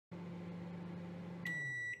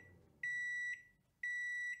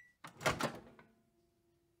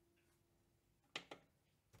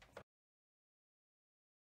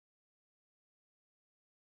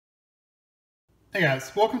Hey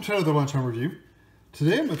guys, welcome to another lunchtime review.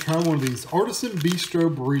 Today I'm going to try one of these Artisan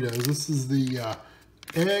Bistro Burritos. This is the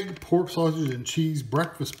egg, pork, sausage, and cheese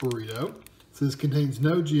breakfast burrito. So this contains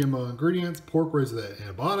no GMO ingredients, pork raised without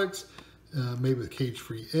antibiotics, made with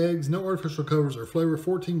cage-free eggs, no artificial colors or flavor,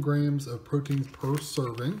 14 grams of proteins per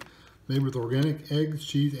serving, made with organic eggs,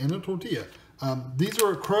 cheese, and a tortilla. These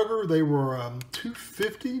are at Kroger. They were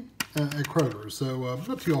 $2.50 at Kroger, so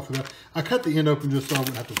not too off of that. I cut the end open just so I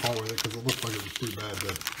wouldn't have to follow with it because it looked like it was pretty bad to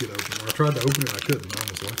get open. When I tried to open it, I couldn't,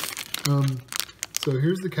 honestly. So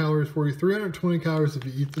here's the calories for you. 320 calories if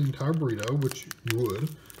you eat the entire burrito, which you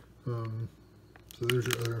would. So there's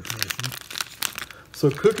your other information. So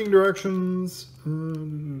cooking directions.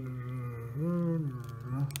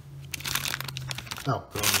 Oh,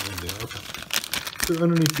 okay. So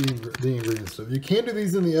underneath the ingredients stuff. You can do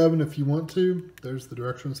these in the oven if you want to. There's the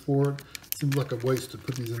directions for it. Seems like a waste to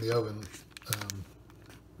put these in the oven. It's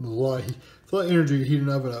a lot of energy to heat an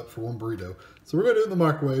oven up for one burrito. So we're going to do it in the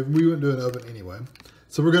microwave. We wouldn't do an oven anyway.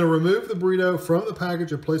 So we're going to remove the burrito from the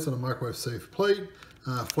package and place it on a microwave safe plate,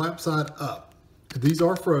 flap side up. These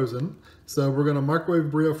are frozen. So we're going to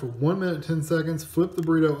microwave the burrito for 1 minute, 10 seconds, flip the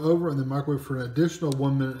burrito over, and then microwave for an additional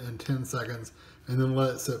 1 minute and 10 seconds, and then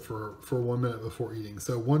let it sit for 1 minute before eating.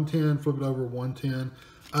 So 110, flip it over, 110.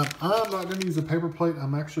 I'm not going to use a paper plate.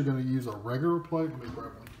 I'm actually going to use a regular plate. Let me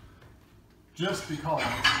grab one. Just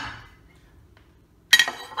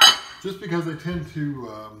because they tend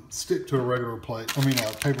to stick to a regular plate, a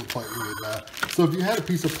paper plate really bad. So if you had a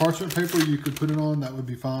piece of parchment paper you could put it on, that would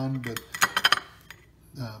be fine, but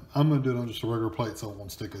I'm going to do it on just a regular plate so it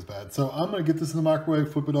won't stick as bad. So I'm going to get this in the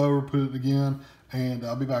microwave, flip it over, put it again, and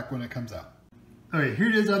I'll be back when it comes out. Okay, here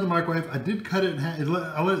it is out of the microwave. I did cut it in half.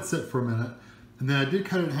 I let it sit for a minute, and then I did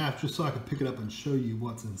cut it in half just so I could pick it up and show you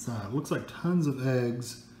what's inside. It looks like tons of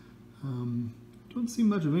eggs. Don't see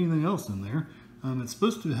much of anything else in there. It's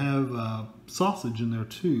supposed to have sausage in there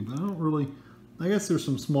too, but I guess there's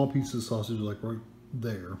some small pieces of sausage like right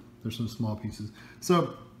there. There's some small pieces.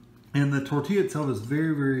 So, and the tortilla itself is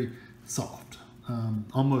very, very soft,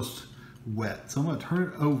 almost wet. So I'm going to turn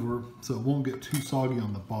it over so it won't get too soggy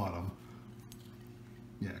on the bottom.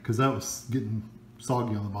 Yeah, because that was getting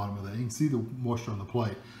soggy on the bottom of that. You can see the moisture on the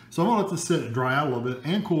plate. So I'm going to let this sit and dry out a little bit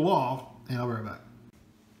and cool off, and I'll be right back.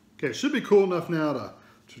 Okay, it should be cool enough now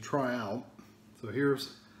to try out. So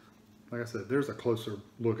here's, like I said, there's a closer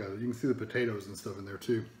look at it. You can see the potatoes and stuff in there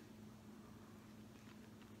too.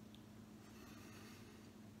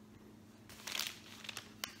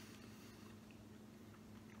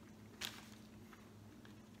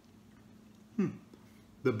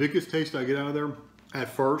 The biggest taste I get out of there at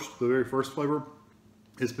first, the very first flavor,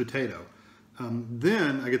 is potato.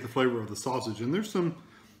 Then I get the flavor of the sausage, and there's some,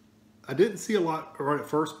 I didn't see a lot right at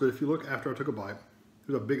first, but if you look after I took a bite,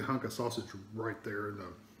 there's a big hunk of sausage right there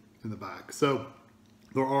in the back. So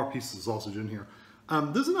there are pieces of sausage in here.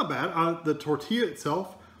 This is not bad. The tortilla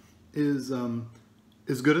itself is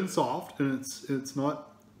good and soft, and it's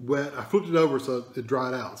not wet. I flipped it over so it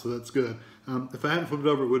dried out, so that's good. If I hadn't flipped it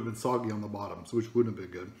over, it would have been soggy on the bottom, so which wouldn't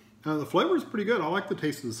have been good. The flavor is pretty good. I like the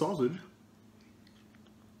taste of the sausage.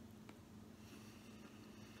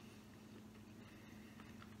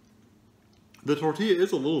 The tortilla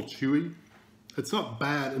is a little chewy. It's not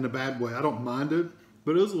bad in a bad way. I don't mind it,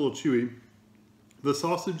 but it is a little chewy. The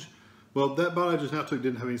sausage, well, that bite I just now took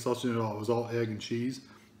didn't have any sausage in it at all. It was all egg and cheese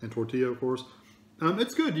and tortilla, of course.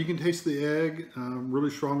 It's good. You can taste the egg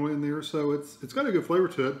really strongly in there, so it's got a good flavor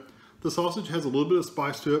to it. The sausage has a little bit of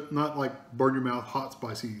spice to it, not like burn your mouth hot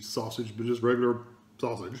spicy sausage, but just regular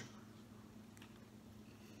sausage.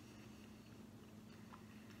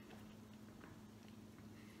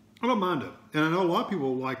 I don't mind it. And I know a lot of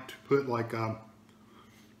people like to put like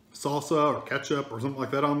salsa or ketchup or something like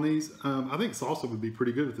that on these. I think salsa would be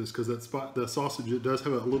pretty good with this because the sausage, it does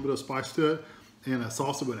have a little bit of spice to it, and a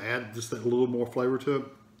salsa would add just that little more flavor to it.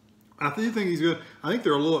 I think he's good. I think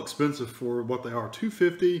they're a little expensive for what they are.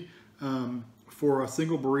 $2.50 for a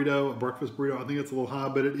single burrito, a breakfast burrito. I think it's a little high,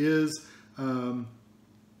 but it is,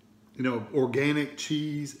 organic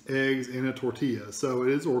cheese, eggs, and a tortilla. So it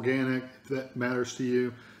is organic, if that matters to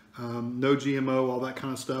you. No GMO, all that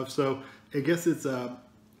kind of stuff. So I guess it's a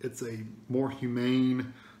more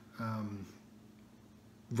humane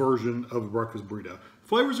version of a breakfast burrito.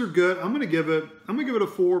 Flavors are good. I'm gonna give it a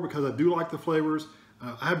 4 because I do like the flavors.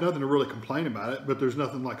 I have nothing to really complain about it, but there's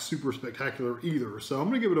nothing like super spectacular either. So I'm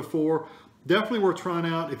gonna give it a 4. Definitely worth trying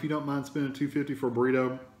out if you don't mind spending $2.50 for a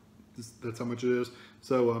burrito. That's how much it is.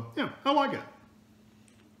 So yeah, I like it.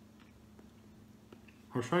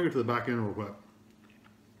 I was trying to get to the back end real quick.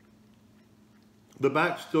 The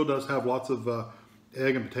back still does have lots of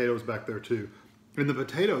egg and potatoes back there too. And the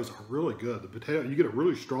potatoes are really good. The potato, you get a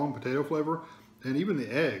really strong potato flavor, and even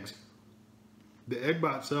the eggs. The egg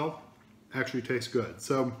by itself actually tastes good.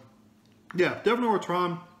 So, yeah, definitely worth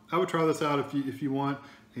trying. I would try this out if you want,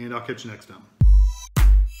 and I'll catch you next time.